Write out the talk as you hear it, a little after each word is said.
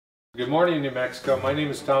Good morning, New Mexico. My name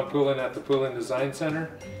is Tom Poulin at the Poulin Design Center,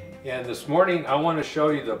 and this morning I want to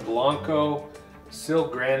show you the Blanco Sill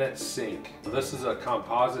Granite Sink. This is a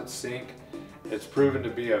composite sink. It's proven to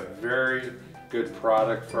be a very good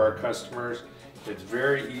product for our customers. It's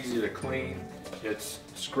very easy to clean. It's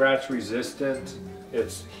scratch resistant.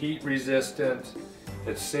 It's heat resistant.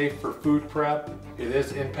 It's safe for food prep. It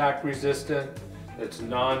is impact resistant. It's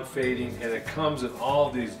non-fading, and it comes in all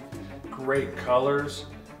of these great colors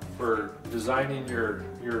for designing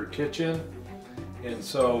your kitchen. And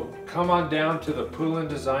so come on down to the Poulin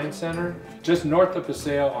Design Center, just north of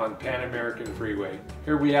Paseo on Pan American Freeway.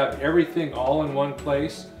 Here we have everything all in one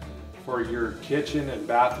place for your kitchen and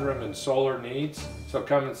bathroom and solar needs. So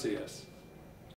come and see us.